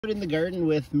In the garden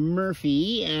with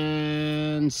Murphy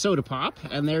and Soda Pop,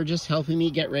 and they're just helping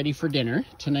me get ready for dinner.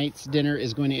 Tonight's dinner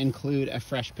is going to include a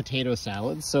fresh potato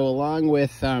salad. So along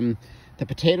with the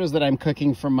potatoes that I'm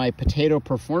cooking from my potato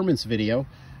performance video,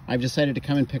 I've decided to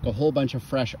come and pick a whole bunch of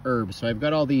fresh herbs. So I've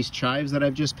got all these chives that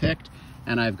I've just picked,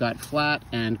 and I've got flat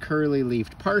and curly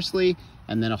leafed parsley,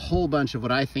 and then a whole bunch of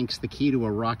what I think is the key to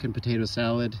a rockin' potato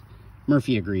salad.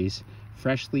 Murphy agrees.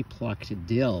 Freshly plucked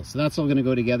dill. So that's all going to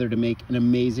go together to make an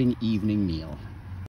amazing evening meal.